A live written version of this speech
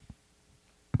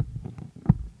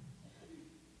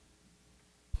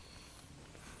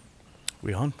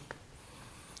We on?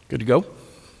 Good to go?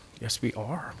 Yes, we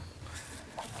are.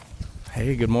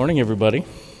 Hey, good morning, everybody.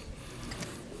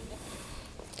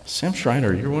 Sam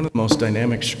Schreiner, you're one of the most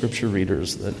dynamic scripture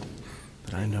readers that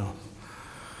I know.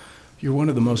 You're one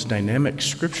of the most dynamic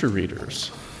scripture readers.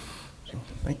 So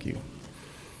thank you.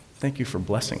 Thank you for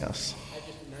blessing us. I just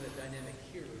am not a dynamic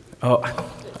hearer.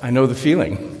 Oh, I know the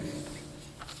feeling.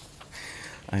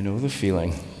 I know the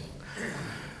feeling.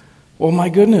 Well, my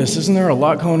goodness, isn't there a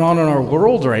lot going on in our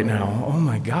world right now? Oh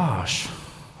my gosh.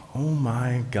 Oh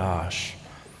my gosh.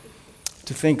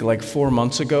 To think like 4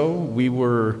 months ago, we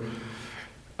were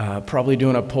probably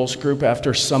doing a pulse group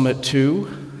after Summit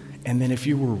 2. And then if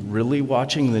you were really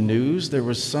watching the news, there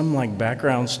was some like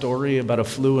background story about a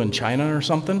flu in China or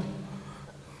something.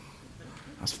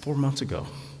 That was 4 months ago.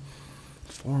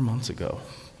 4 months ago.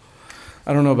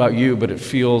 I don't know about you, but it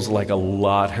feels like a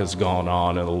lot has gone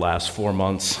on in the last 4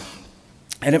 months.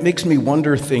 And it makes me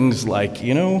wonder things like,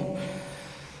 in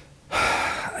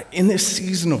this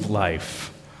season of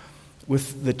life,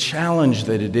 with the challenge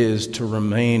that it is to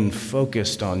remain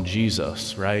focused on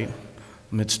Jesus, right?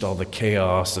 Amidst all the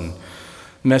chaos and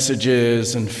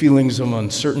messages and feelings of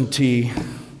uncertainty,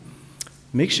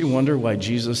 makes you wonder why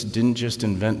Jesus didn't just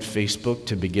invent Facebook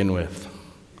to begin with.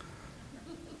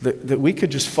 That we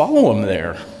could just follow him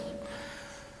there.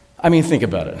 I mean, think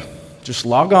about it. Just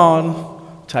log on,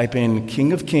 type in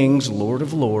King of Kings, Lord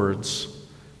of Lords,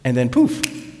 and then poof,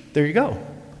 there you go,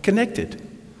 connected.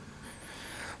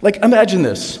 Like, imagine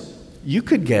this. You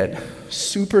could get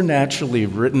supernaturally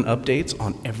written updates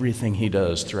on everything he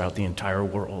does throughout the entire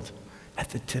world at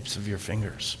the tips of your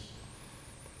fingers.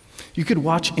 You could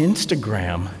watch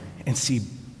Instagram and see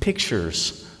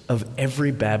pictures of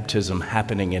every baptism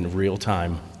happening in real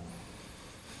time.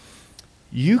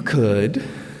 You could,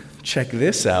 check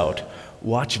this out,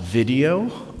 watch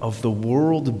video of the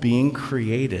world being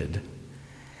created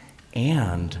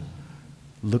and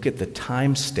look at the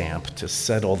timestamp to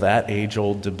settle that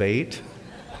age-old debate.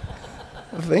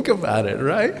 Think about it,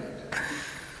 right?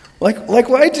 Like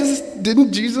why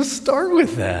didn't Jesus start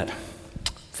with that?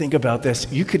 Think about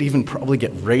this. You could even probably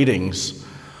get ratings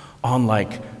on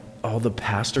like all the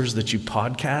pastors that you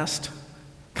podcast.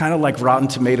 Kind of like Rotten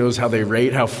Tomatoes, how they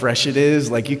rate how fresh it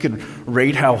is. Like you could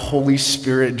rate how Holy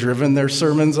Spirit driven their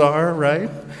sermons are, right?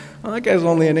 Well, that guy's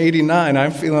only an 89.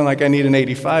 I'm feeling like I need an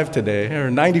 85 today,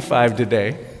 or 95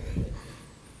 today.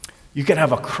 You could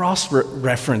have a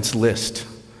cross-reference list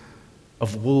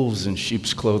of wolves in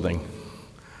sheep's clothing,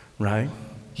 right?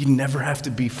 You never have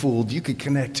to be fooled. You could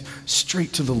connect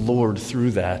straight to the Lord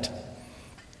through that.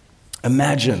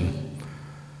 Imagine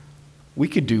we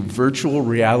could do virtual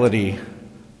reality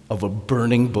of a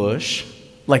burning bush,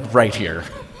 like right here.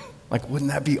 Like,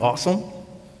 wouldn't that be awesome?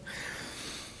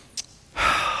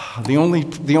 The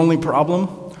only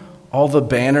problem, all the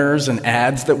banners and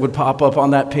ads that would pop up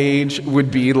on that page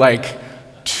would be like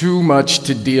too much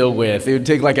to deal with. It would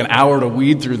take like an hour to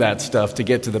weed through that stuff to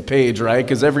get to the page, right?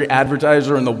 Because every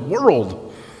advertiser in the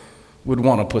world would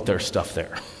want to put their stuff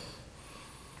there.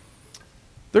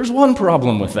 There's one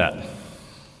problem with that.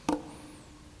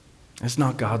 It's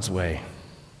not God's way.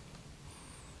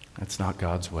 That's not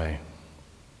God's way.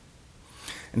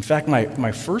 In fact,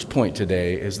 my first point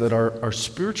today is that our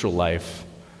spiritual life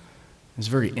is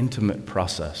a very intimate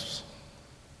process.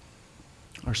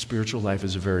 Our spiritual life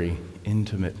is a very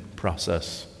intimate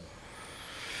process.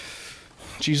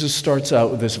 Jesus starts out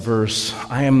with this verse,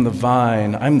 I am the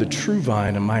vine, I'm the true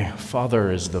vine, and my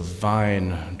Father is the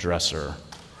vine dresser.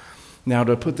 Now,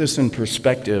 to put this in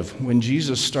perspective, when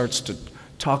Jesus starts to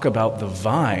talk about the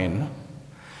vine,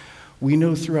 we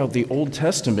know throughout the Old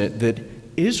Testament that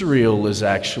Israel is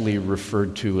actually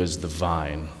referred to as the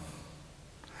vine.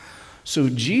 So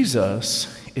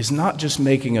Jesus is not just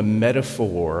making a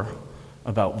metaphor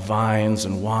about vines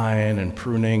and wine and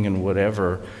pruning and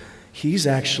whatever. He's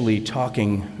actually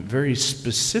talking very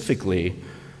specifically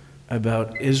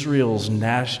about Israel's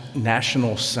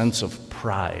national sense of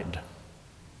pride,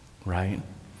 right?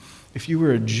 If you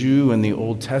were a Jew in the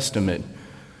Old Testament,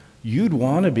 you'd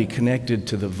want to be connected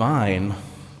to the vine,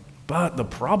 but the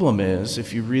problem is,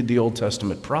 if you read the Old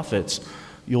Testament prophets,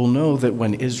 you'll know that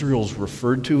when Israel's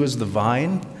referred to as the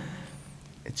vine,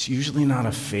 it's usually not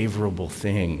a favorable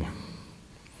thing.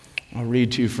 I'll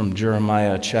read to you from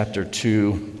Jeremiah chapter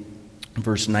 2,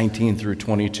 verse 19 through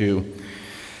 22.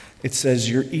 It says,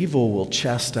 your evil will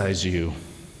chastise you,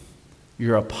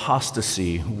 your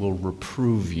apostasy will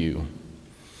reprove you.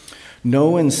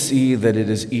 Know and see that it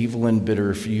is evil and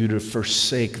bitter for you to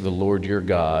forsake the Lord your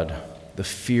God. The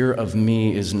fear of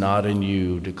me is not in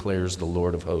you, declares the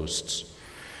Lord of hosts.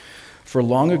 For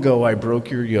long ago I broke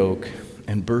your yoke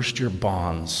and burst your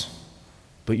bonds.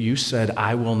 but you said,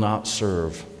 I will not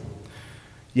serve.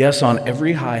 Yes, on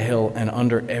every high hill and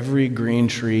under every green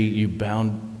tree you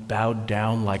bowed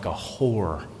down like a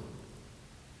whore.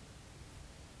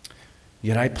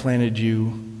 Yet I planted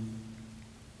you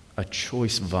a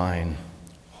choice vine,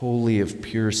 wholly of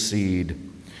pure seed.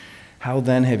 How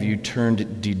then have you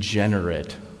turned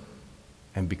degenerate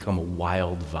and become a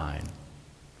wild vine?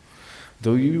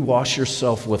 Though you wash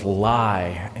yourself with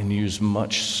lye and use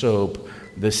much soap,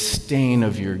 the stain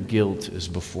of your guilt is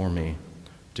before me,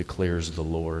 declares the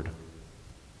Lord.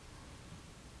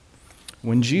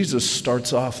 When Jesus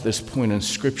starts off this point in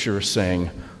Scripture saying,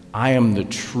 I am the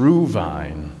true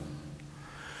vine,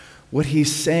 what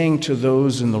he's saying to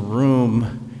those in the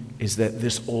room is that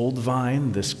this old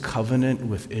vine, this covenant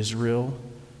with Israel,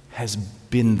 has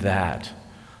been that,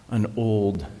 an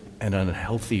old and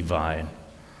unhealthy vine.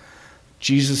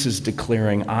 Jesus is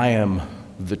declaring, I am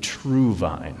the true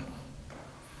vine.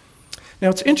 Now,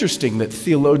 it's interesting that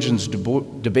theologians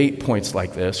debate points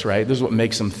like this, right? This is what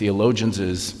makes them theologians,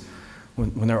 is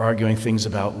when they're arguing things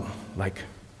about, like,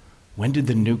 when did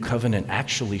the new covenant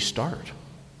actually start?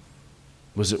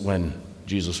 Was it when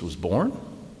Jesus was born?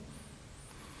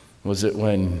 Was it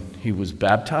when he was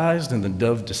baptized and the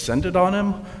dove descended on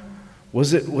him?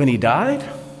 Was it when he died?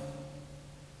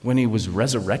 When he was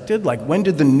resurrected? Like, when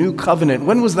did the new covenant,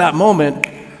 when was that moment?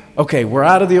 Okay, we're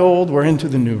out of the old, we're into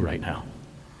the new right now.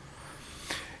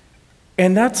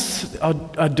 And that's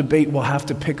a debate we'll have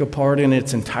to pick apart, and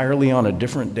it's entirely on a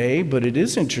different day, but it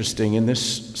is interesting in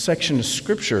this section of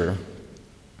Scripture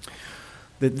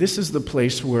that this is the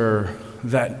place where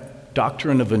that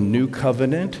doctrine of a new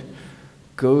covenant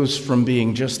goes from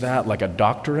being just that, like a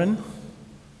doctrine,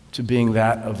 to being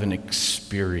that of an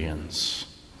experience,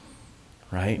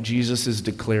 right? Jesus is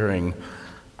declaring,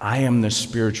 I am the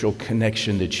spiritual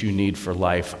connection that you need for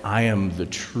life. I am the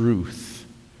truth.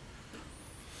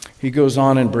 He goes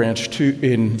on in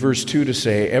verse 2 to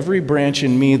say, every branch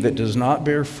in me that does not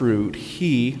bear fruit,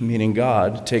 he, meaning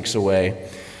God, takes away.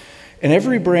 And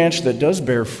every branch that does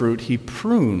bear fruit, he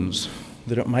prunes,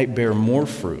 that it might bear more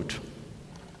fruit.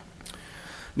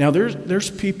 Now,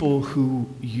 there's people who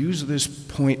use this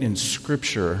point in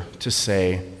Scripture to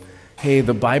say, hey,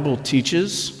 the Bible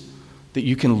teaches that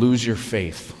you can lose your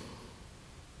faith.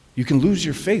 You can lose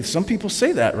your faith. Some people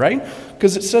say that, right?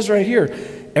 Because it says right here,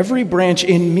 every branch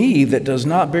in me that does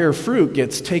not bear fruit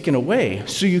gets taken away.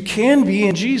 So you can be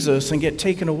in Jesus and get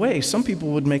taken away. Some people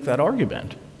would make that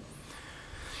argument.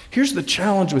 Here's the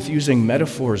challenge with using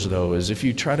metaphors, though, is if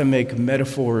you try to make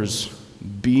metaphors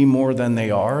be more than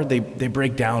they are, they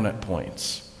break down at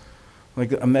points.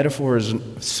 Like, a metaphor is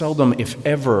seldom, if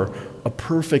ever, a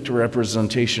perfect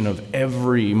representation of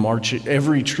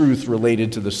every truth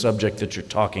related to the subject that you're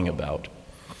talking about.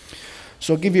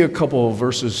 So I'll give you a couple of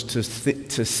verses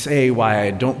to say why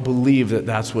I don't believe that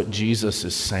that's what Jesus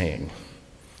is saying.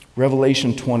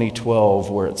 Revelation 20:12,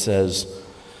 where it says,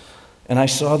 and I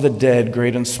saw the dead,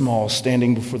 great and small,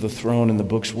 standing before the throne, and the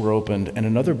books were opened, and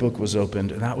another book was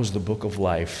opened, and that was the book of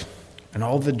life. And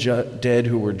all the dead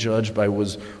who were judged by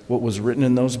what was written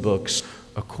in those books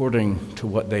according to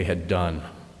what they had done.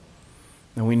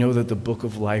 And we know that the book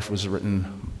of life was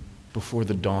written before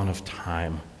the dawn of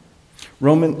time.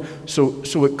 So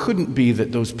it couldn't be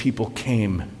that those people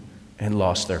came and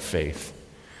lost their faith.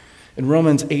 In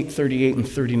Romans 8:38 and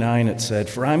 39 it said,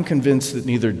 for I am convinced that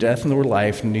neither death nor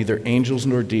life, neither angels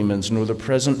nor demons, nor the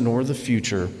present nor the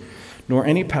future, nor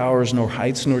any powers, nor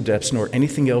heights, nor depths, nor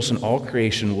anything else in all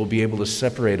creation will be able to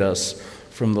separate us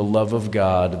from the love of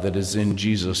God that is in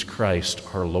Jesus Christ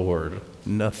our Lord.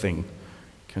 Nothing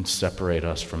can separate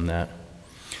us from that.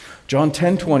 John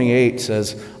 10:28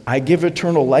 says, I give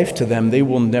eternal life to them. They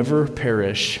will never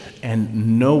perish,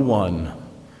 and no one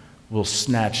will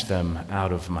snatch them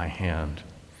out of my hand.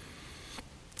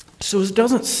 So it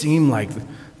doesn't seem like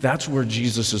that's where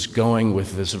Jesus is going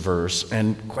with this verse.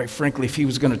 And quite frankly, if he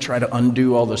was going to try to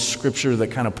undo all the Scripture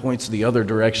that kind of points the other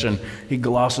direction, he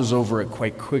glosses over it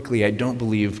quite quickly. I don't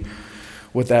believe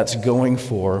what that's going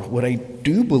for. What I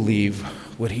do believe,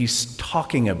 what he's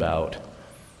talking about,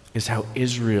 is how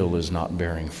Israel is not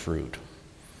bearing fruit.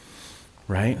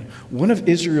 Right? One of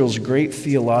Israel's great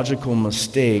theological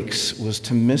mistakes was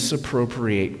to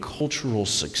misappropriate cultural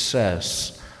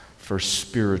success for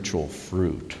spiritual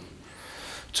fruit.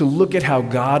 To look at how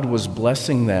God was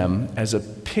blessing them as a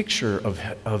picture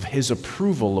of his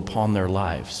approval upon their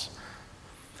lives.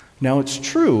 Now, it's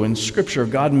true in Scripture,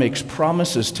 God makes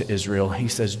promises to Israel. He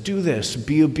says, do this,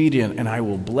 be obedient, and I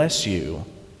will bless you.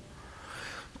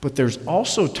 But there's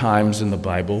also times in the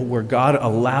Bible where God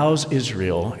allows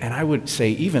Israel, and I would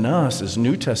say even us as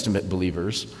New Testament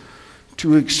believers,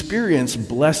 to experience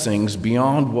blessings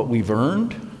beyond what we've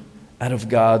earned out of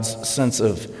God's sense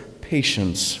of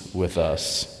patience with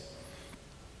us.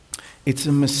 It's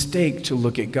a mistake to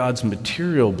look at God's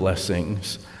material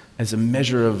blessings as a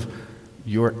measure of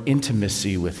your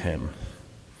intimacy with Him.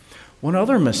 One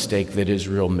other mistake that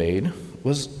Israel made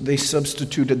was they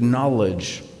substituted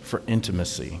knowledge for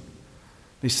intimacy.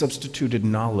 They substituted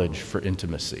knowledge for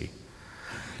intimacy.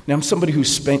 Now, I'm somebody who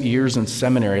spent years in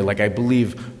seminary. I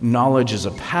believe knowledge is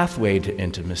a pathway to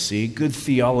intimacy. Good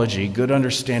theology, good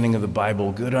understanding of the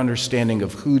Bible, good understanding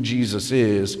of who Jesus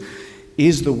is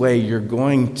the way you're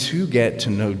going to get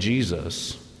to know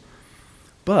Jesus.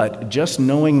 But just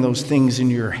knowing those things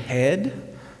in your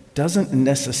head doesn't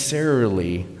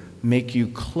necessarily make you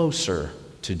closer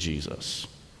to Jesus.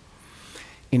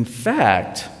 In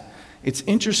fact, it's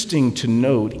interesting to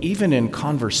note, even in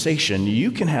conversation, you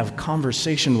can have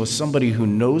conversation with somebody who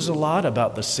knows a lot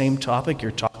about the same topic you're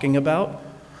talking about,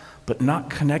 but not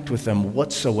connect with them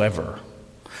whatsoever.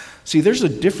 See, there's a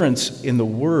difference in the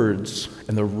words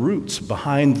and the roots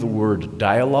behind the word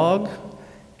dialogue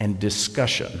and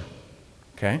discussion,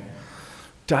 okay?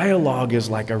 Dialogue is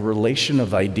like a relation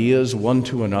of ideas one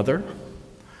to another,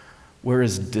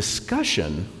 whereas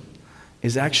discussion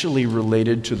is actually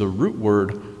related to the root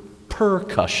word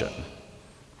percussion,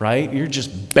 right? You're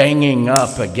just banging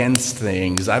up against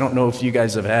things. I don't know if you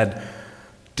guys have had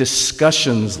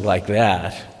discussions like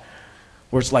that,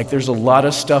 where it's like there's a lot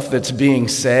of stuff that's being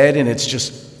said and it's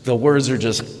just, the words are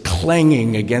just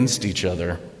clanging against each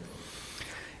other.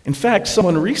 In fact,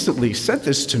 someone recently said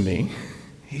this to me.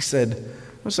 He said,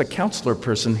 it was a counselor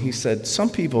person, he said, some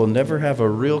people never have a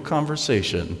real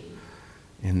conversation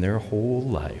in their whole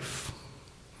life.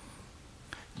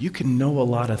 You can know a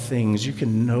lot of things. You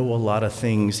can know a lot of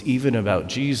things even about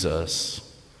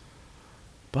Jesus,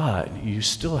 but you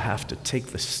still have to take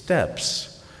the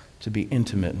steps to be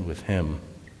intimate with Him.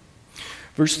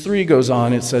 Verse 3 goes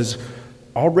on, it says,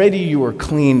 already you are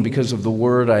clean because of the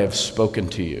word I have spoken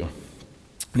to you.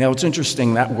 Now it's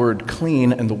interesting, that word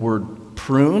clean and the word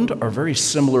pruned are very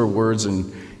similar words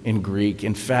in Greek.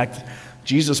 In fact,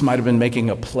 Jesus might have been making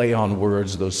a play on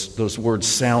words. Those words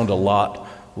sound a lot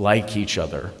like each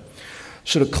other.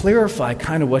 So to clarify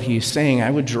kind of what he's saying, I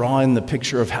would draw in the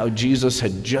picture of how Jesus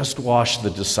had just washed the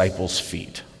disciples'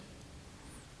 feet.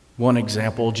 One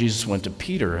example, Jesus went to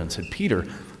Peter and said, Peter,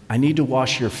 I need to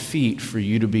wash your feet for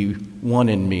you to be one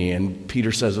in me. And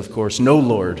Peter says, of course, no,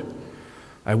 Lord,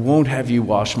 I won't have you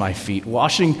wash my feet.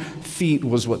 Washing feet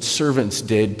was what servants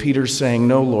did. Peter's saying,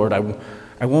 no, Lord,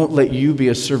 I won't let you be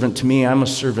a servant to me. I'm a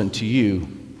servant to you.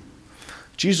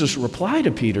 Jesus' reply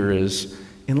to Peter is,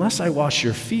 unless I wash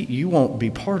your feet, you won't be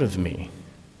part of me.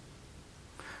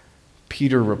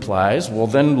 Peter replies, well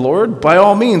then, Lord, by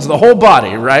all means, the whole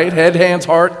body, right? Head, hands,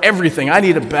 heart, everything. I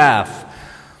need a bath.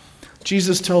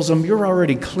 Jesus tells him, you're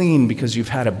already clean because you've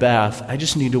had a bath. I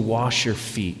just need to wash your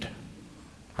feet,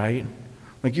 right?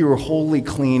 Like you were wholly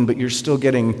clean, but you're still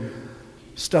getting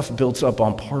stuff built up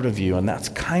on part of you. And that's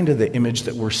kind of the image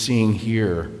that we're seeing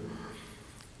here.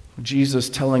 Jesus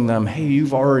telling them, hey,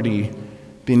 you've already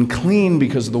been clean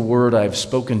because of the word I've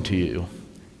spoken to you.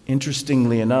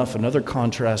 Interestingly enough, another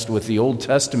contrast with the Old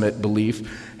Testament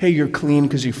belief, hey, you're clean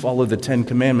because you follow the 10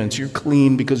 Commandments. You're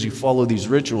clean because you follow these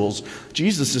rituals.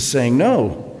 Jesus is saying,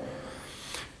 no,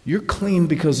 you're clean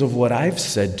because of what I've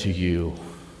said to you.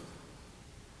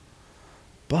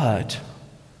 But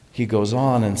he goes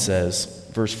on and says,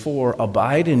 verse 4,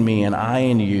 abide in me and I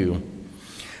in you.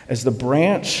 As the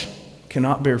branch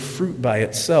cannot bear fruit by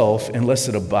itself unless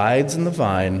it abides in the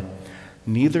vine,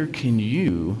 neither can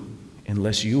you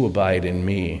unless you abide in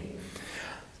me.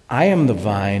 I am the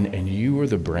vine and you are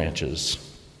the branches.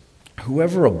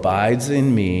 Whoever abides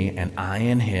in me and I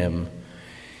in him,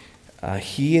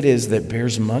 he it is that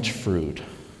bears much fruit,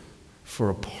 for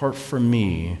apart from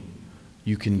me,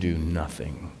 you can do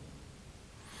nothing.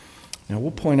 Now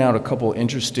we'll point out a couple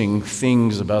interesting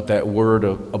things about that word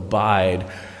abide.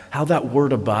 How that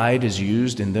word abide is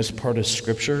used in this part of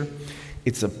Scripture.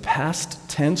 It's a past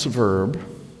tense verb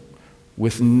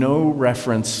with no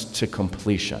reference to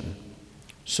completion.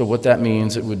 So what that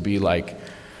means, it would be like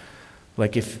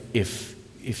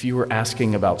if you were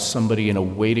asking about somebody in a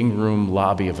waiting room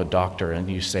lobby of a doctor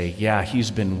and you say, yeah, he's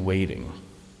been waiting,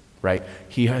 right?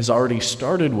 He has already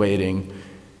started waiting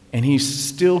and he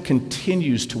still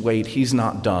continues to wait. He's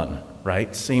not done,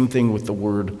 right? Same thing with the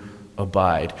word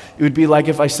abide. It would be like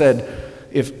if I said,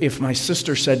 if my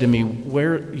sister said to me,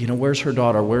 where's her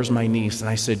daughter? Where's my niece? And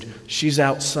I said, she's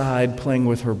outside playing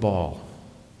with her ball.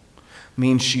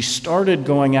 Means she started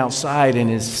going outside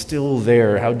and is still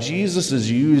there. How Jesus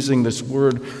is using this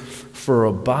word for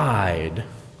abide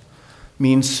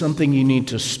means something you need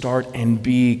to start and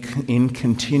be in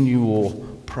continual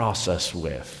process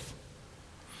with.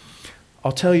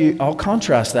 I'll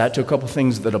contrast that to a couple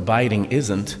things that abiding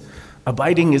isn't.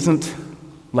 Abiding isn't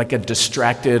like a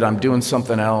distracted, I'm doing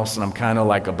something else and I'm kind of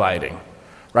like abiding,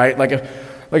 right? Like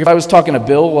if I was talking to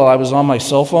Bill while I was on my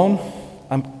cell phone,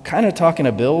 I'm kind of talking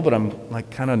to Bill, but I'm like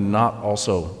kind of not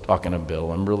also talking to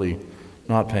Bill. I'm really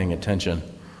not paying attention.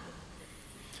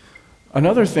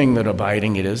 Another thing that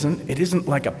abiding it isn't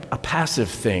like a passive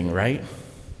thing, right?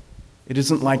 It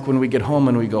isn't like when we get home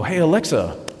and we go, hey,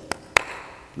 Alexa,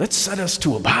 let's set us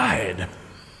to abide.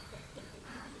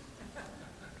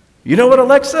 You know what,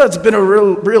 Alexa? It's been a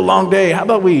real long day. How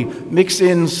about we mix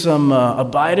in some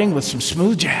abiding with some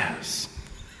smooth jazz?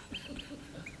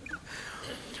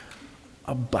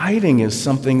 Abiding is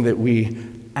something that we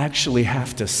actually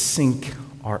have to sink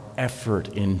our effort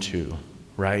into,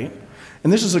 right?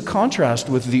 And this is a contrast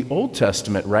with the Old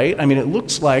Testament, right? I mean, it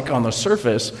looks like on the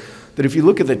surface that if you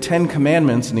look at the 10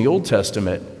 Commandments in the Old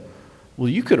Testament, well,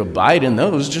 you could abide in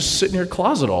those, just sit in your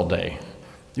closet all day.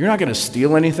 You're not going to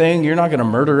steal anything. You're not going to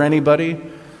murder anybody.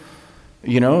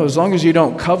 You know, as long as you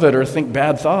don't covet or think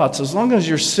bad thoughts, as long as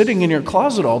you're sitting in your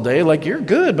closet all day, like you're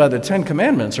good by the 10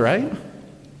 Commandments, right?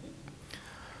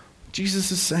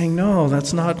 Jesus is saying, no,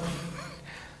 that's not,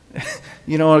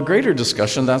 a greater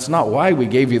discussion. That's not why we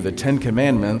gave you the 10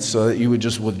 Commandments, so that you would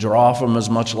just withdraw from as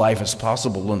much life as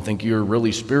possible and think you're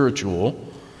really spiritual.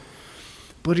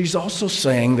 But he's also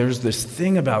saying there's this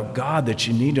thing about God that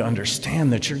you need to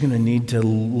understand that you're going to need to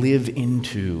live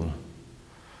into.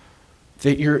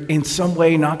 That you're in some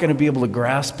way not going to be able to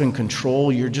grasp and control.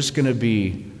 You're just going to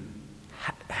be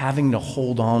having to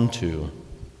hold on to.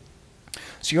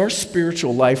 See, our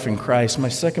spiritual life in Christ, my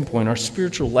second point, our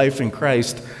spiritual life in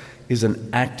Christ is an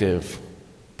active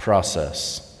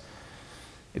process.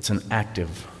 It's an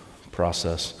active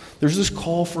process. There's this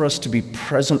call for us to be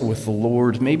present with the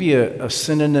Lord. Maybe a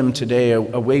synonym today, a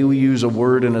way we use a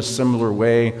word in a similar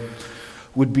way,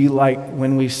 would be like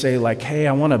when we say, like, hey,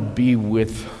 I want to be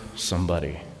with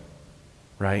somebody,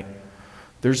 right?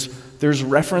 There's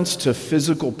reference to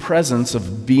physical presence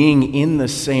of being in the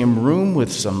same room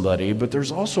with somebody, but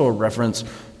there's also a reference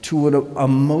to an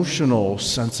emotional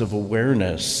sense of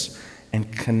awareness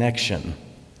and connection.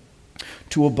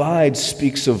 To abide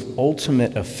speaks of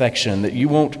ultimate affection, that you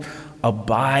won't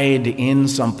abide in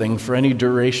something for any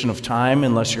duration of time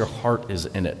unless your heart is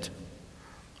in it,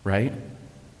 right?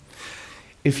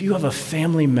 If you have a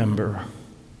family member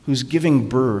who's giving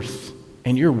birth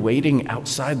and you're waiting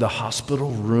outside the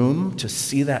hospital room to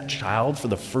see that child for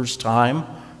the first time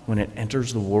when it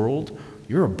enters the world,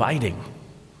 you're abiding,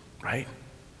 right?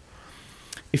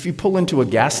 If you pull into a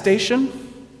gas station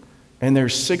and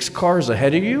there's 6 cars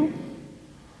ahead of you,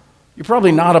 you're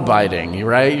probably not abiding,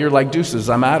 right? You're like, deuces,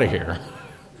 I'm out of here.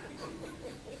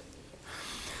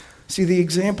 See, the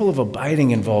example of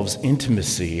abiding involves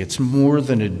intimacy. It's more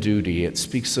than a duty. It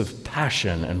speaks of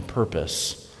passion and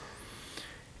purpose.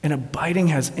 And abiding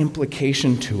has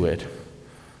implication to it,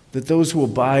 that those who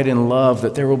abide in love,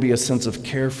 that there will be a sense of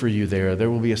care for you there.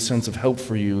 There will be a sense of help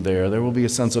for you there. There will be a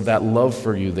sense of that love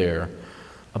for you there.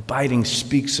 Abiding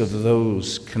speaks of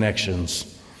those connections.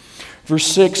 Verse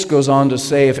 6 goes on to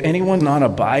say, if anyone does not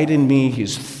abide in me,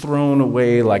 he's thrown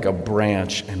away like a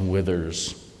branch and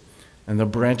withers. And the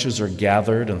branches are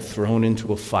gathered and thrown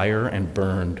into a fire and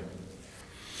burned.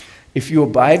 If you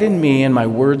abide in me and my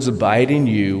words abide in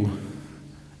you,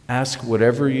 ask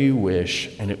whatever you wish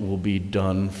and it will be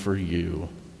done for you.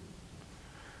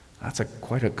 That's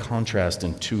quite a contrast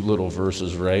in 2 little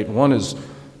verses, right? One is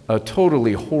a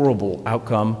totally horrible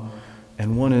outcome,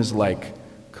 and one is like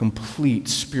complete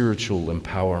spiritual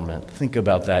empowerment. Think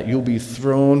about that. You'll be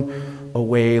thrown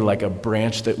away like a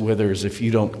branch that withers if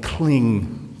you don't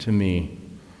cling to me.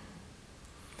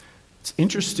 It's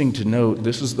interesting to note,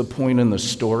 this is the point in the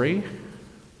story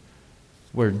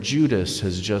where Judas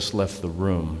has just left the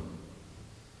room.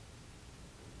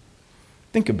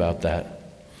 Think about that.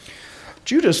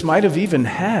 Judas might have even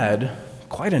had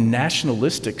quite a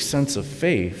nationalistic sense of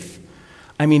faith.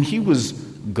 I mean, he was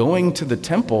going to the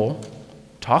temple,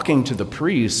 talking to the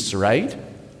priests, right?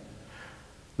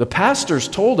 The pastors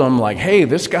told him, like, hey,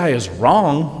 this guy is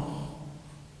wrong.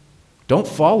 Don't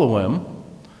follow him.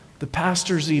 The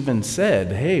pastors even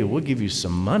said, hey, we'll give you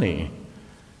some money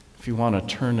if you want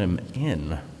to turn him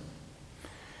in.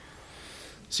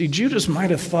 See, Judas might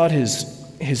have thought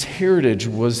his heritage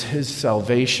was his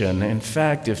salvation. In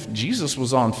fact, if Jesus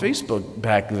was on Facebook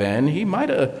back then, he might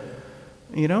have,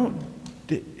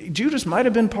 Judas might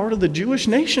have been part of the Jewish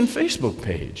Nation Facebook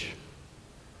page.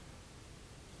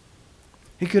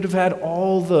 He could have had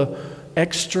all the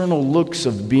external looks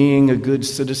of being a good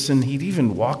citizen. He'd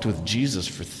even walked with Jesus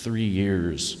for 3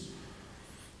 years,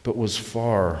 but was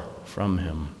far from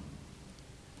him.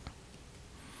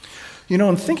 You know,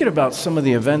 I'm thinking about some of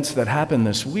the events that happened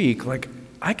this week. Like,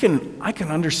 I can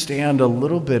understand a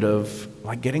little bit of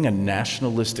like getting a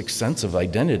nationalistic sense of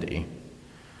identity.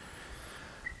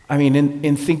 I mean,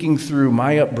 in thinking through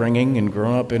my upbringing and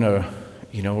growing up in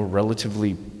a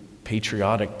relatively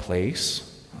patriotic place,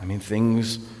 I mean,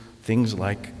 things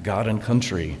like God and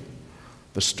country,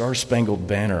 the Star-Spangled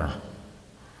Banner,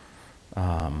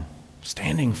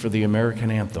 standing for the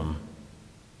American anthem.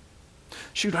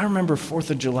 Shoot, I remember 4th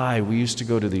of July, we used to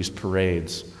go to these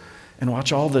parades and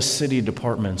watch all the city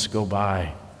departments go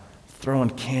by, throwing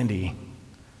candy,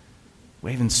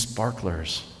 waving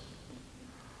sparklers,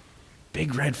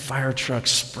 big red fire trucks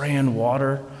spraying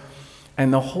water,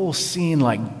 and the whole scene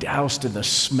like doused in the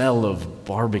smell of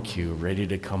barbecue ready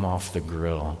to come off the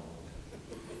grill.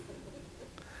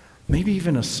 Maybe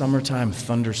even a summertime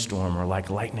thunderstorm or like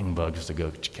lightning bugs to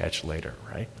go catch later,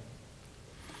 right?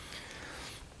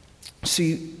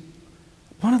 See,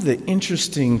 one of the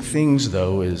interesting things,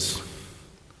 though, is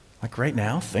like right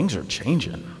now, things are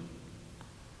changing.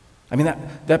 I mean,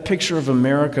 that picture of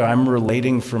America I'm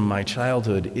relating from my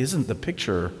childhood isn't the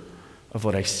picture of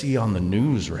what I see on the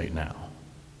news right now.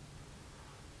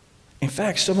 In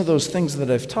fact, some of those things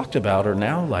that I've talked about are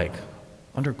now like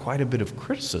under quite a bit of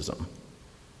criticism.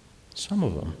 Some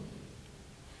of them.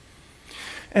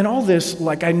 And all this,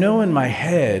 like I know in my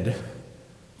head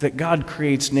that God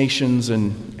creates nations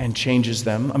and changes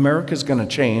them. America's going to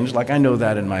change, like I know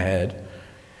that in my head.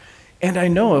 And I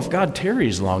know if God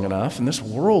tarries long enough and this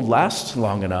world lasts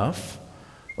long enough,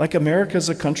 like America as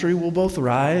a country will both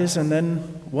rise and then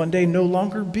one day no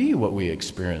longer be what we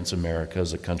experience America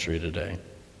as a country today.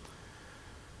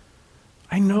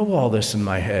 I know all this in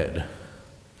my head.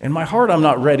 In my heart, I'm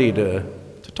not ready to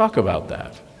talk about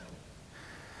that.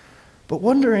 But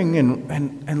wondering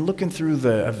and looking through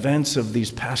the events of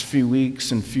these past few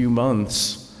weeks and few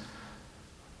months,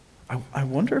 I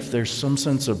wonder if there's some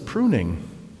sense of pruning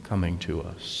coming to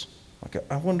us. Like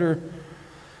I wonder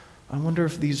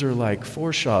if these are like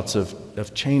foreshots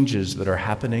of changes that are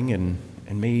happening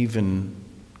and may even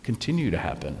continue to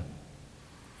happen.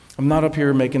 I'm not up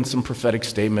here making some prophetic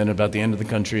statement about the end of the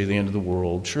country, the end of the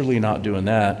world. Surely not doing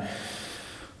that.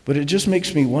 But it just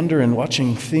makes me wonder in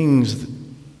watching things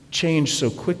change so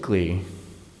quickly,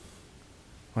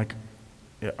 like,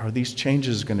 are these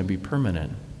changes going to be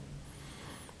permanent?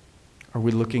 Are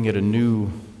we looking at a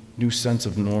new sense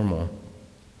of normal?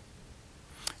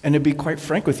 And to be quite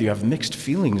frank with you, I have mixed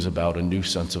feelings about a new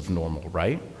sense of normal,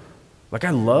 right? Like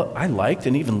I liked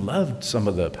and even loved some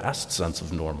of the past sense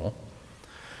of normal.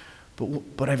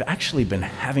 But I've actually been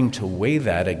having to weigh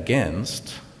that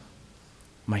against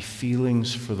my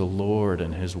feelings for the Lord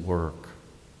and His work.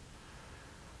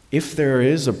 If there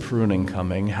is a pruning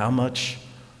coming, how much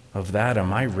of that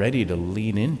am I ready to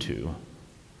lean into?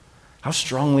 How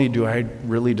strongly do I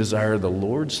really desire the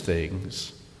Lord's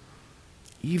things,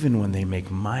 even when they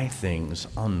make my things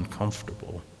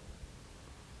uncomfortable?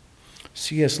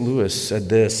 C.S. Lewis said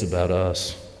this about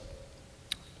us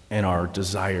and our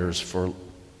desires for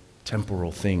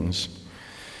temporal things.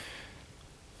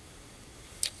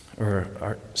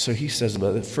 So he says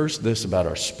first this about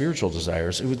our spiritual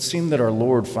desires. It would seem that our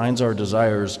Lord finds our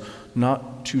desires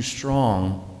not too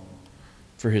strong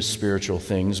for His spiritual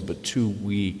things, but too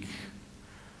weak.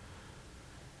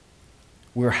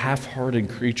 We're half-hearted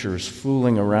creatures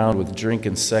fooling around with drink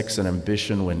and sex and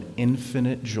ambition when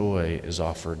infinite joy is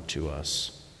offered to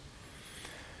us.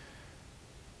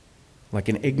 Like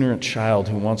an ignorant child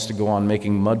who wants to go on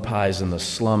making mud pies in the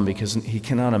slum because he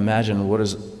cannot imagine what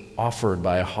is offered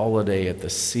by a holiday at the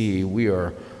sea, we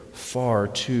are far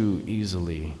too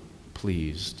easily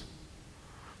pleased.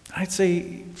 I'd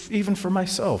say, even for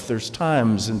myself, there's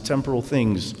times in temporal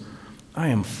things I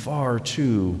am far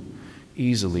too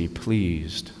easily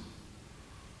pleased.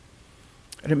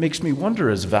 And it makes me wonder,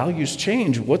 as values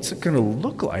change, what's it going to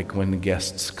look like when the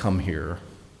guests come here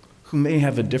who may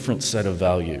have a different set of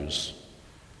values?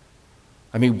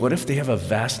 I mean, what if they have a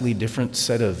vastly different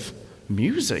set of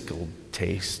musical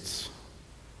tastes?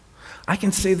 I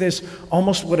can say this,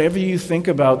 almost whatever you think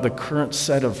about the current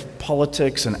set of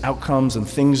politics and outcomes and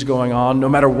things going on, no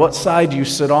matter what side you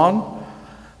sit on,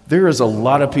 there is a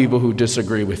lot of people who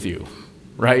disagree with you,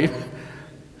 right?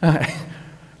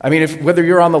 I mean, whether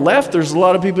you're on the left, there's a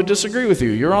lot of people who disagree with you.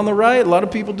 You're on the right, a lot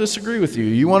of people disagree with you.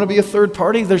 You want to be a third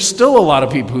party, there's still a lot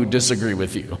of people who disagree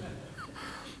with you.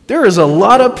 There is a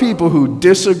lot of people who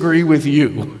disagree with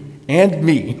you and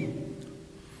me.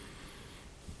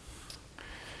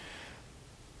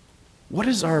 What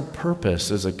is our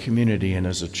purpose as a community and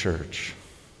as a church?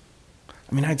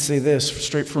 I mean, I'd say this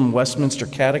straight from Westminster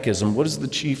Catechism. What is the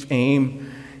chief aim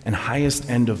and highest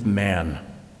end of man?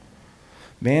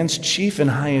 Man's chief and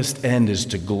highest end is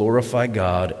to glorify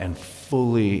God and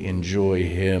fully enjoy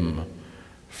Him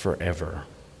forever.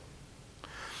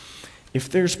 If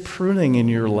there's pruning in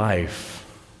your life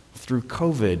through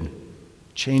COVID,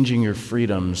 changing your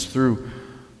freedoms, through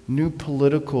new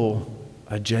political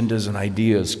agendas and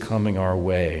ideas coming our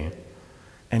way,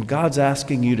 and God's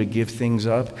asking you to give things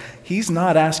up, He's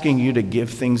not asking you to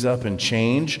give things up and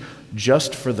change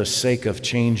just for the sake of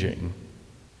changing.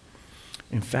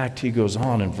 In fact, He goes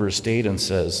on in verse 8 and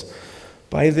says,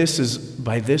 By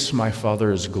this my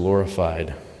Father is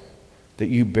glorified, that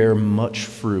you bear much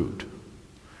fruit,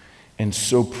 and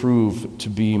so prove to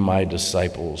be my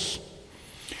disciples.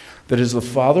 That as the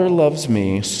Father loves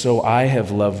me, so I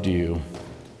have loved you.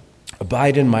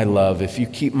 Abide in my love. If you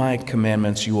keep my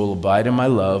commandments, you will abide in my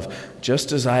love,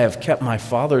 just as I have kept my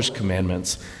Father's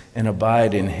commandments and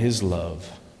abide in His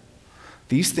love.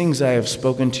 These things I have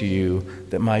spoken to you,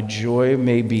 that my joy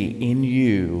may be in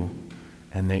you,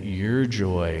 and that your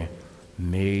joy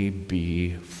may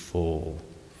be full.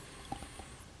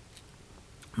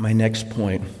 My next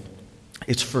point,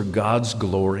 it's for God's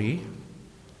glory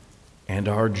and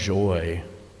our joy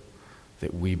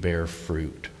that we bear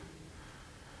fruit.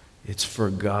 It's for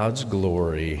God's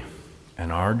glory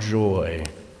and our joy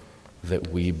that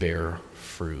we bear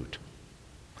fruit.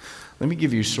 Let me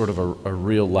give you sort of a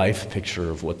real life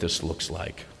picture of what this looks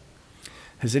like.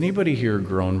 Has anybody here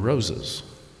grown roses?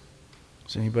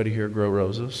 Does anybody here grow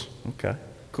roses? Okay,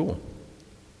 cool.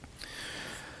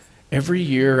 Every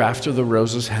year after the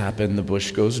roses happen, the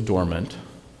bush goes dormant.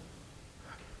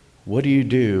 What do you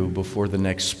do before the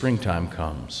next springtime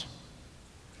comes?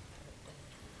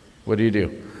 What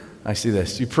do? I see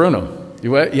this. You prune them.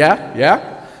 You what?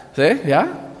 Yeah? See?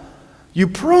 Yeah? You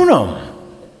prune them.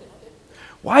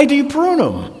 Why do you prune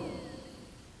them?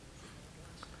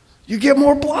 You get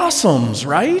more blossoms,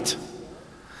 right?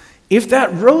 If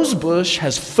that rose bush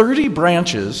has 30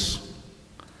 branches,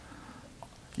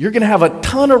 you're going to have a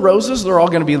ton of roses. They're all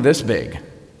going to be this big.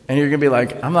 And you're going to be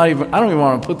like, I don't even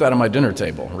want to put that on my dinner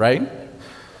table, right?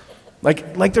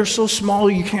 Like they're so small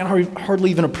you can't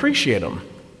hardly even appreciate them.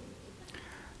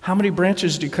 How many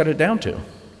branches do you cut it down to?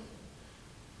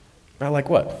 About like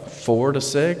what? 4 to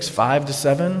 6, 5 to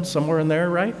 7, somewhere in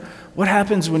there, right? What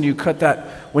happens when you hack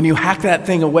that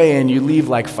thing away and you leave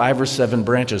like 5 or 7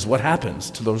 branches? What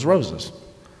happens to those roses?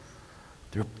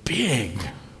 They're big,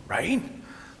 right?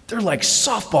 They're like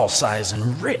softball size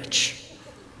and rich.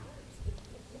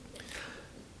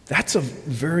 That's a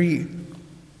very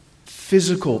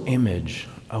physical image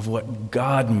of what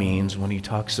God means when He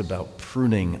talks about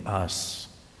pruning us.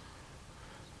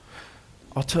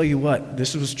 I'll tell you what,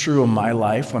 this was true in my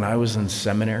life when I was in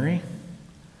seminary.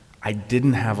 I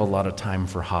didn't have a lot of time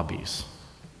for hobbies,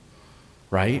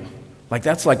 right? Like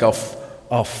that's like a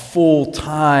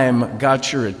full-time,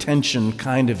 got your attention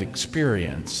kind of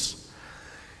experience.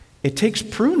 It takes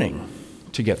pruning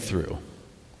to get through.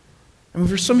 I mean,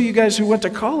 for some of you guys who went to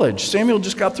college, Samuel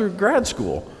just got through grad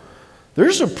school.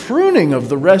 There's a pruning of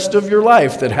the rest of your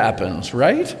life that happens,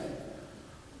 right?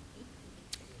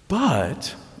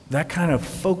 But that kind of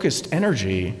focused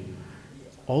energy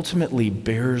ultimately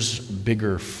bears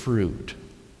bigger fruit.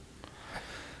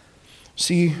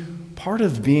 See, part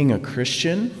of being a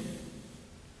Christian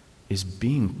is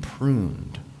being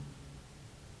pruned.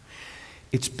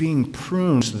 It's being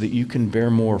pruned so that you can bear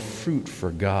more fruit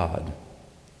for God.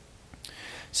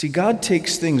 See, God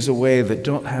takes things away that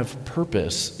don't have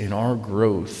purpose in our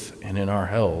growth and in our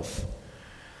health.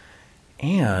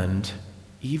 And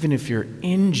even if you're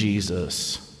in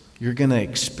Jesus, you're going to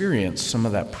experience some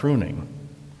of that pruning,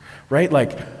 right?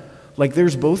 Like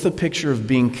there's both a picture of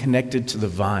being connected to the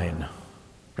vine,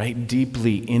 right?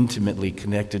 Deeply, intimately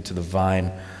connected to the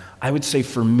vine. I would say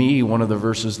for me, one of the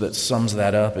verses that sums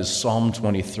that up is Psalm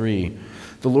 23.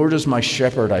 The Lord is my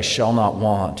shepherd, I shall not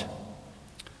want.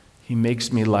 He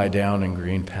makes me lie down in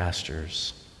green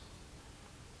pastures.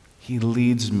 He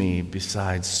leads me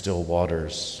beside still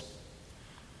waters.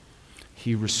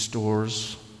 He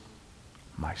restores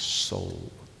my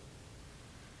soul.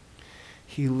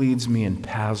 He leads me in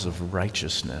paths of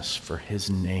righteousness for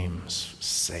His name's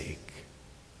sake.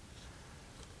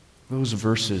 Those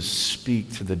verses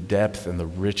speak to the depth and the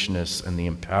richness and the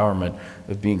empowerment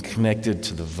of being connected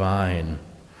to the vine.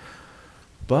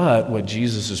 But what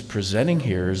Jesus is presenting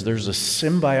here is there's a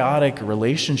symbiotic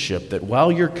relationship that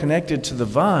while you're connected to the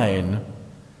vine,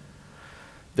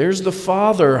 there's the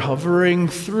Father hovering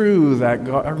through that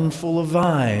garden full of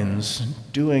vines,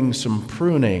 doing some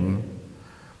pruning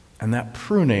And that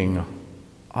pruning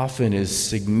often is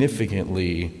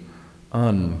significantly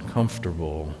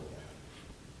uncomfortable.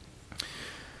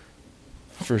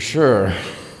 For sure.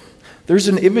 There's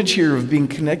an image here of being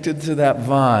connected to that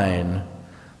vine,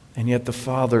 and yet the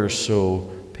Father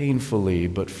so painfully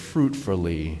but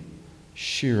fruitfully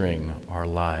shearing our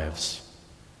lives.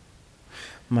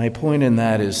 My point in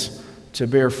that is, to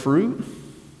bear fruit,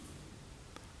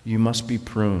 you must be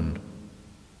pruned.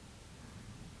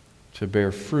 To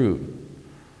bear fruit,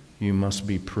 you must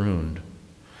be pruned.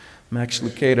 Max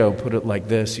Lucado put it like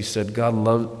this. He said, God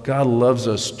loves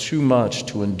us too much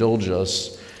to indulge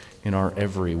us in our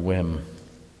every whim.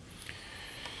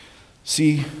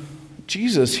 See,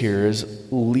 Jesus here is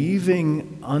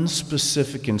leaving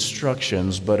unspecific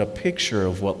instructions, but a picture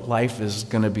of what life is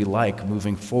going to be like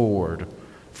moving forward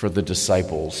for the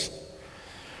disciples.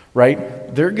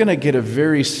 Right? They're going to get a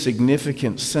very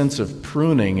significant sense of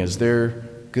pruning as they're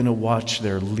going to watch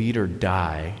their leader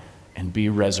die and be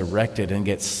resurrected and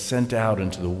get sent out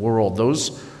into the world.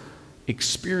 Those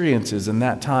experiences in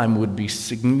that time would be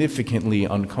significantly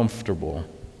uncomfortable.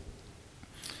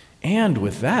 And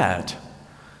with that,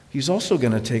 he's also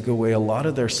going to take away a lot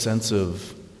of their sense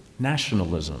of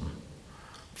nationalism,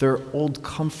 their old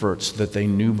comforts that they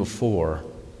knew before.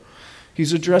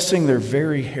 He's addressing their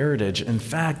very heritage. In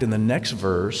fact, in the next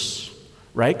verse,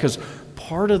 right, because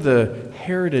part of the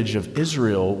heritage of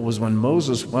Israel was when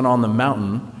Moses went on the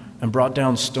mountain and brought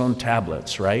down stone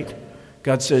tablets, right?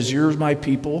 God says, you're my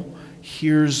people.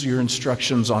 Here's your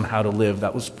instructions on how to live.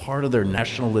 That was part of their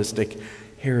nationalistic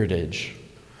heritage.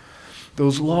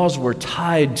 Those laws were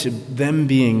tied to them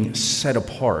being set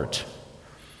apart.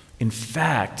 In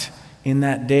fact, in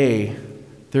that day,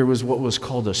 there was what was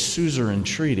called a suzerain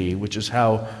treaty, which is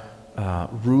how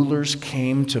rulers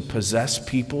came to possess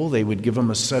people. They would give them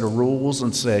a set of rules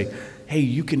and say, hey,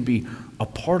 you can be a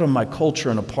part of my culture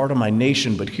and a part of my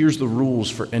nation, but here's the rules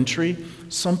for entry.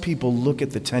 Some people look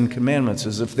at the Ten Commandments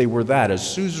as if they were that, a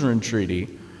suzerain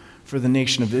treaty for the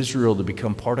nation of Israel to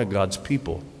become part of God's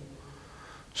people.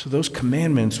 So those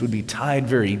commandments would be tied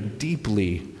very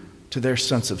deeply to their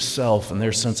sense of self and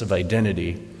their sense of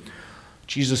identity.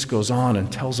 Jesus goes on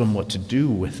and tells them what to do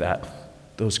with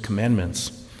those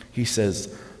commandments. He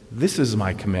says, this is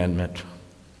my commandment,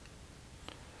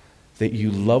 that you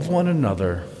love one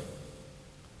another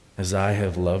as I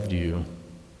have loved you.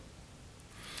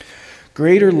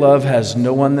 Greater love has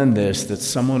no one than this, that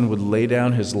someone would lay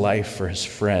down his life for his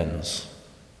friends.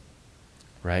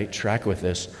 Right? Track with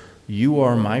this. You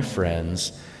are my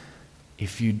friends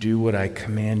if you do what I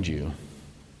command you.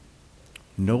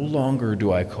 No longer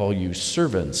do I call you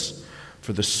servants,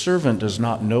 for the servant does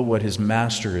not know what his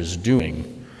master is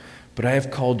doing, but I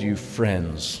have called you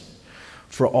friends.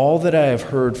 For all that I have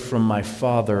heard from my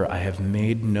Father, I have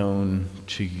made known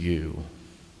to you.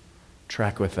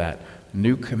 Track with that.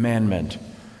 New commandment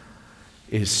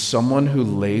is someone who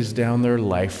lays down their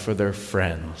life for their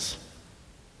friends.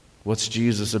 What's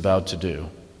Jesus about to do?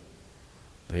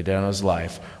 Lay down his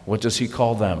life. What does he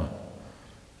call them?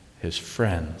 His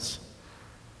friends.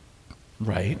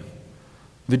 Right?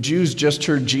 The Jews just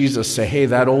heard Jesus say, hey,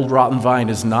 that old rotten vine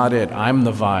is not it. I'm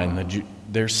the vine.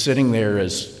 They're sitting there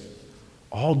as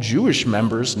all Jewish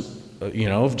members,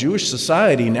 of Jewish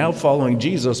society, now following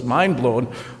Jesus, mind blown.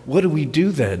 What do we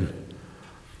do then?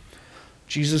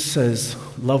 Jesus says,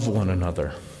 love one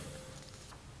another.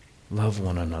 Love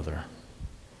one another.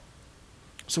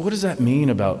 So what does that mean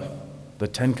about the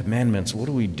Ten Commandments? What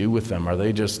do we do with them? Are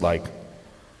they just like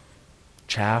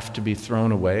chaff to be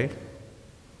thrown away?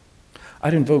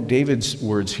 I'd invoke David's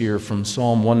words here from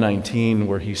Psalm 119,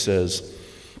 where he says,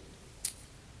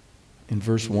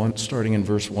 starting in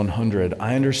verse 100,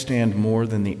 I understand more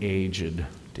than the aged,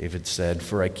 David said,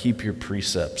 for I keep your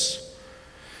precepts.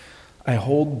 I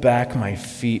hold back my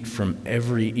feet from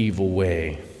every evil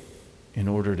way in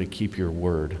order to keep your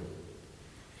word.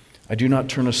 I do not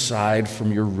turn aside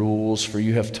from your rules, for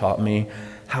you have taught me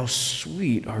how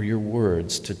sweet are your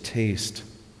words to taste,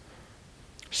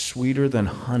 sweeter than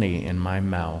honey in my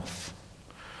mouth.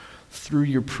 Through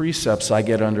your precepts I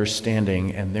get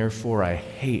understanding, and therefore I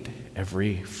hate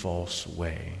every false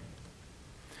way.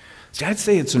 See, I'd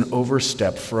say it's an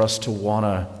overstep for us to want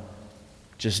to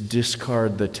just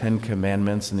discard the Ten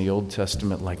Commandments in the Old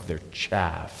Testament like they're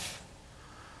chaff.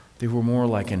 They were more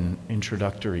like an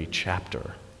introductory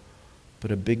chapter,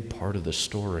 but a big part of the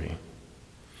story.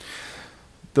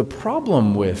 The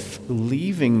problem with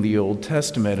leaving the Old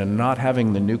Testament and not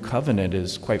having the New Covenant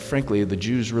is, quite frankly, the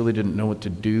Jews really didn't know what to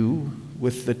do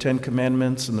with the Ten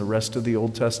Commandments and the rest of the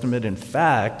Old Testament. In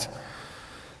fact,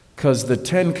 because the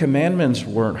Ten Commandments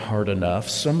weren't hard enough,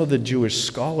 some of the Jewish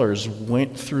scholars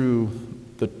went through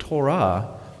the Torah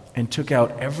and took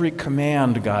out every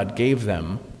command God gave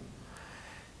them,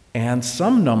 and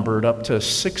some numbered up to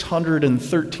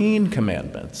 613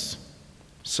 commandments.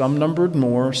 Some numbered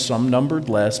more, some numbered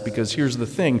less, because here's the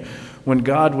thing. When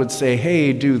God would say,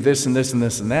 hey, do this and this and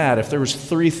this and that, if there was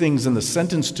 3 things in the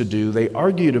sentence to do, they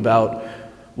argued about,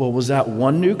 well, was that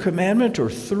 1 new commandment or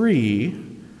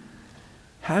 3?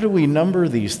 How do we number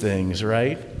these things,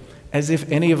 right? As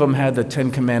if any of them had the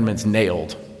 10 commandments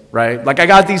nailed, right? Like, I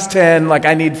got these 10, like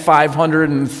I need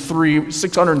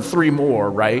 603 more,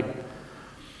 right?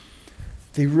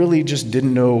 They really just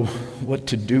didn't know what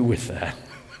to do with that.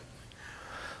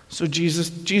 So Jesus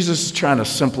is trying to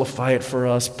simplify it for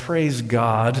us. Praise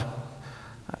God.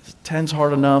 10's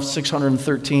hard enough,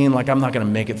 613, like I'm not going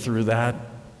to make it through that.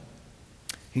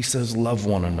 He says, love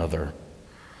one another.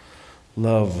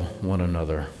 Love one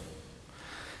another.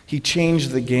 He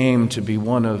changed the game to be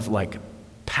one of like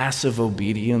passive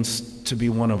obedience, to be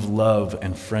one of love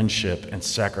and friendship and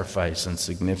sacrifice and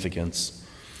significance.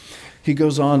 He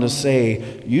goes on to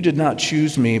say, you did not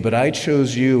choose me, but I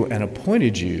chose you and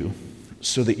appointed you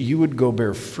so that you would go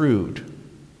bear fruit,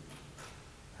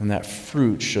 and that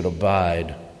fruit should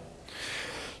abide,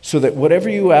 so that whatever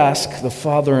you ask the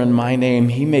Father in my name,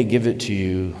 he may give it to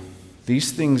you.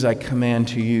 These things I command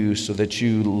to you so that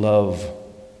you love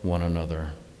one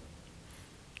another.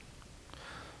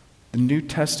 The New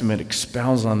Testament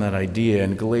expounds on that idea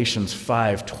in Galatians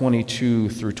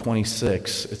 5:22 through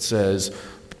 26. It says,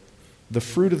 the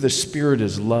fruit of the Spirit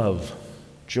is love,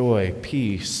 joy,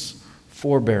 peace,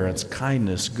 forbearance,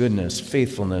 kindness, goodness,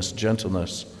 faithfulness,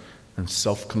 gentleness, and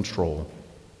self-control.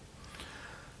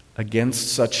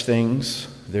 Against such things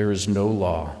there is no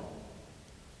law.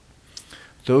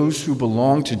 Those who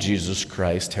belong to Jesus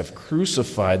Christ have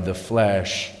crucified the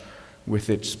flesh with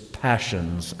its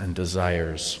passions and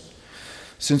desires.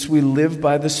 Since we live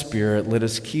by the Spirit, let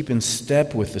us keep in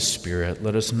step with the Spirit.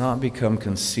 Let us not become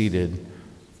conceited,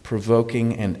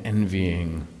 provoking and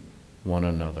envying one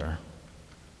another.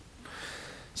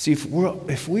 See,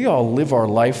 if we all live our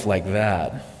life like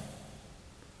that,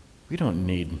 we don't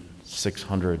need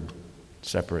 600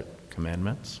 separate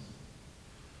commandments.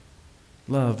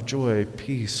 Love, joy,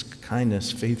 peace,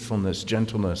 kindness, faithfulness,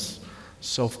 gentleness,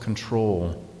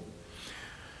 self-control.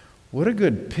 What a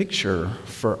good picture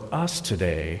for us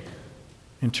today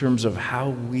in terms of how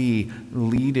we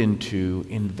lead into,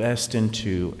 invest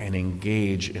into, and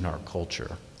engage in our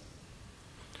culture.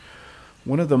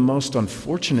 One of the most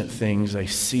unfortunate things I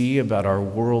see about our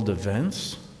world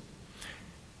events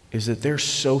is that they're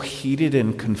so heated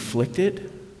and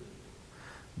conflicted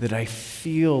that I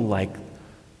feel like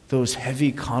those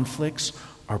heavy conflicts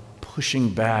are pushing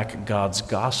back God's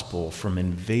gospel from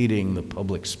invading the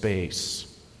public space.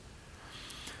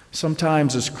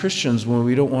 Sometimes as Christians, when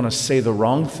we don't want to say the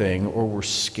wrong thing or we're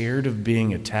scared of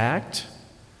being attacked,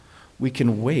 we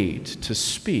can wait to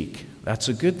speak. That's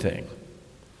a good thing.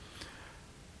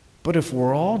 But if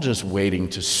we're all just waiting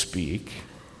to speak,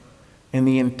 and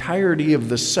the entirety of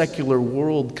the secular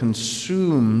world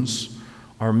consumes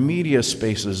our media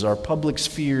spaces, our public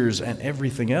spheres, and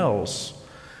everything else,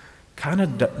 kind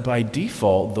of by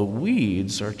default, the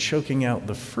weeds are choking out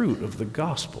the fruit of the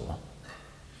gospel.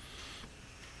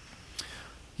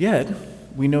 Yet,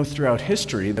 we know throughout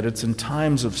history that it's in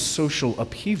times of social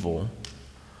upheaval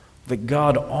that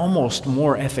God almost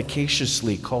more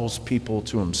efficaciously calls people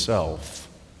to himself.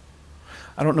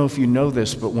 I don't know if you know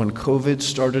this, but when COVID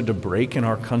started to break in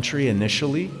our country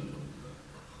initially,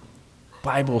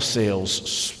 Bible sales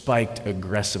spiked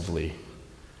aggressively.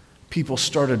 People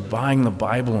started buying the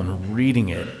Bible and reading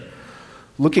it,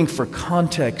 looking for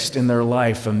context in their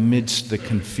life amidst the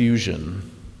confusion.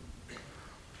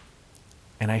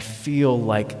 And I feel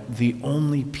like the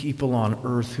only people on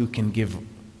earth who can give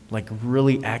like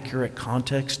really accurate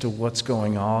context to what's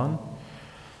going on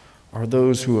are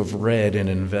those who have read and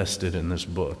invested in this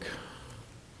book.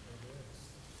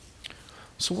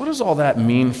 So what does all that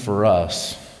mean for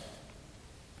us?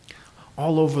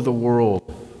 All over the world,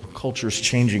 culture's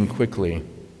changing quickly.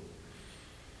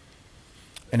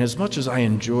 And as much as I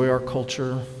enjoy our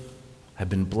culture, have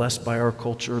been blessed by our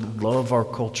culture, love our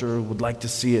culture, would like to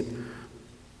see it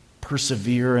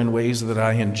persevere in ways that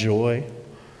I enjoy,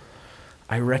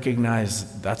 I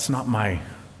recognize that's not my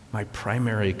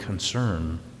primary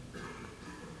concern.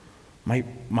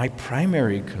 My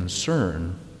primary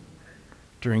concern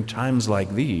during times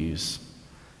like these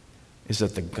is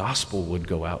that the gospel would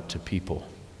go out to people.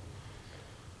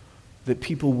 That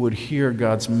people would hear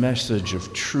God's message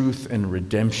of truth and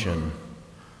redemption.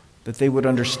 That they would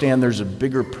understand there's a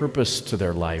bigger purpose to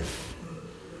their life.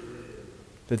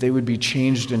 That they would be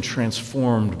changed and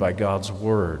transformed by God's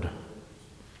word.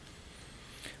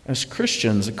 As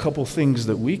Christians, a couple things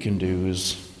that we can do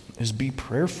is be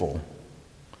prayerful.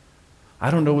 I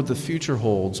don't know what the future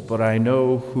holds, but I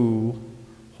know who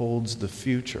holds the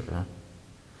future.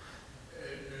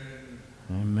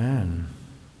 Amen.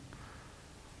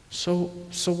 So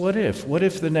what if? What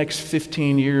if the next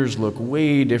 15 years look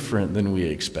way different than we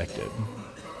expected?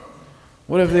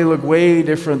 What if they look way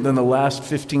different than the last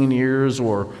 15 years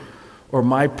or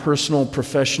my personal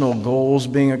professional goals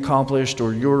being accomplished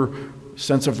or your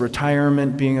sense of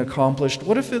retirement being accomplished?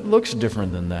 What if it looks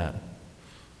different than that?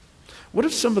 What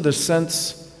if some of the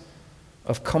sense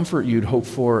of comfort you'd hoped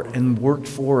for and worked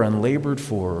for and labored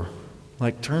for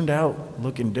turned out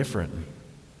looking different?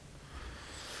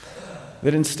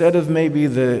 That instead of maybe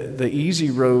the easy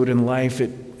road in life,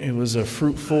 it was a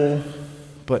fruitful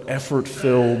but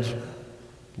effort-filled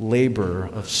labor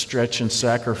of stretch and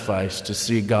sacrifice to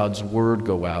see God's word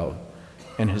go out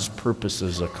and his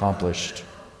purposes accomplished.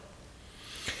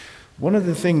 One of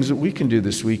the things that we can do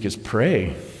this week is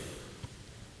pray.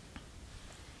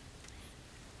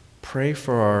 Pray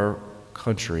for our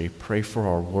country. Pray for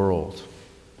our world.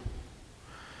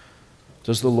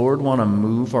 Does the Lord want to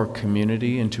move our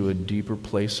community into a deeper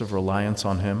place of reliance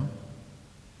on him?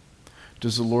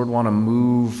 Does the Lord want to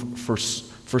move for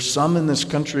some in this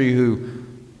country who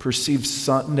perceive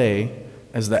Sunday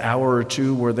as the hour or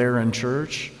two where they're in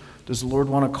church? Does the Lord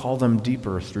want to call them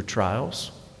deeper through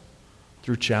trials,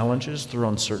 through challenges, through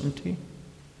uncertainty?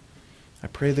 I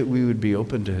pray that we would be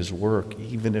open to his work,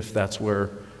 even if that's where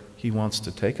he wants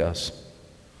to take us.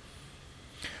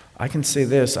 I can say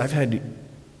this, I've had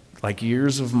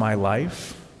years of my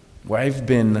life where I've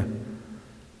been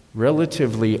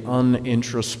relatively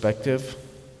unintrospective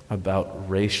about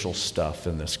racial stuff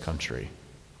in this country.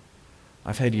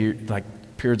 I've had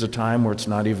periods of time where it's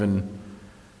not even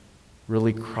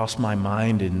really crossed my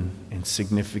mind in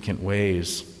significant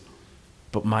ways.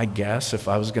 But my guess, if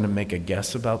I was going to make a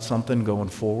guess about something going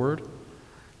forward,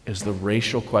 is the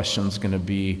racial question's going to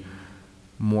be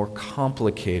more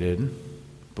complicated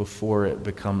before it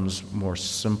becomes more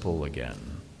simple again.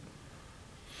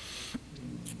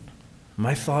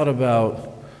 My thought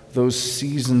about those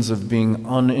seasons of being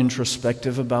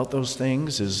unintrospective about those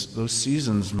things is those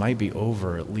seasons might be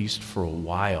over, at least for a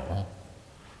while.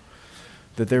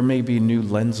 That there may be new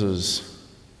lenses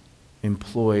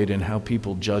employed in how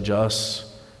people judge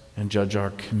us and judge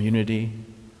our community.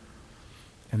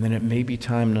 And then it may be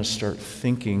time to start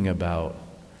thinking about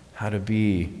how to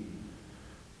be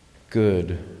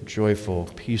good, joyful,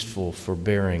 peaceful,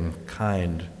 forbearing,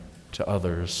 kind to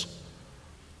others,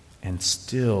 and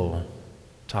still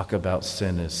talk about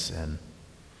sin as sin.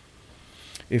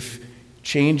 If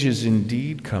change is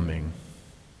indeed coming,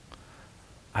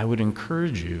 I would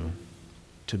encourage you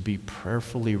to be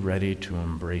prayerfully ready to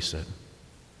embrace it.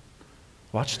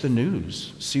 Watch the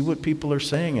news. See what people are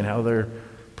saying and how their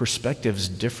perspectives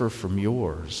differ from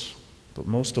yours. But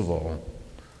most of all,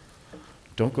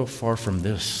 don't go far from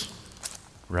this,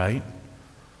 right?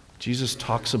 Jesus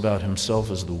talks about himself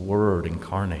as the Word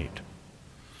incarnate.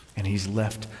 And he's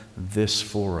left this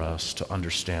for us to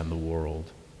understand the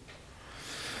world.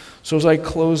 So as I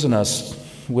close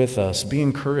with us, be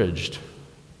encouraged.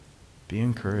 Be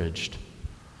encouraged.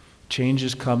 Change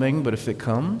is coming, but if it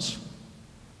comes,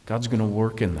 God's going to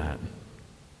work in that.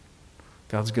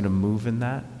 God's going to move in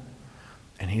that.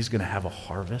 And he's going to have a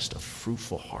harvest, a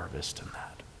fruitful harvest in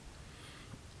that.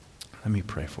 Let me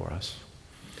pray for us.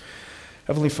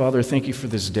 Heavenly Father, thank you for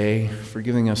this day, for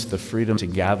giving us the freedom to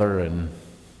gather and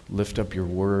lift up your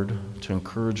word, to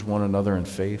encourage one another in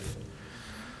faith.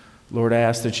 Lord, I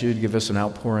ask that you would give us an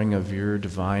outpouring of your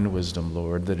divine wisdom,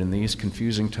 Lord, that in these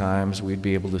confusing times we'd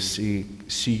be able to see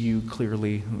you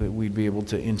clearly, that we'd be able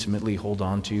to intimately hold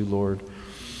on to you, Lord.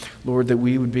 Lord, that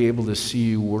we would be able to see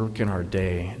you work in our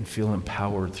day and feel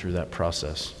empowered through that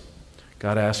process.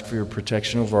 God, I ask for your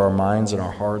protection over our minds and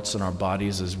our hearts and our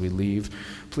bodies as we leave.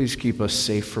 Please keep us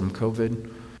safe from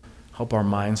COVID. Help our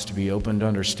minds to be open to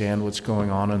understand what's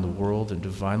going on in the world and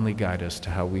divinely guide us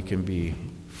to how we can be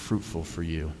fruitful for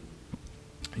you.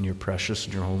 In your precious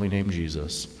and your holy name,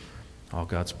 Jesus, all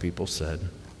God's people said,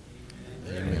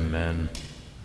 Amen. Amen.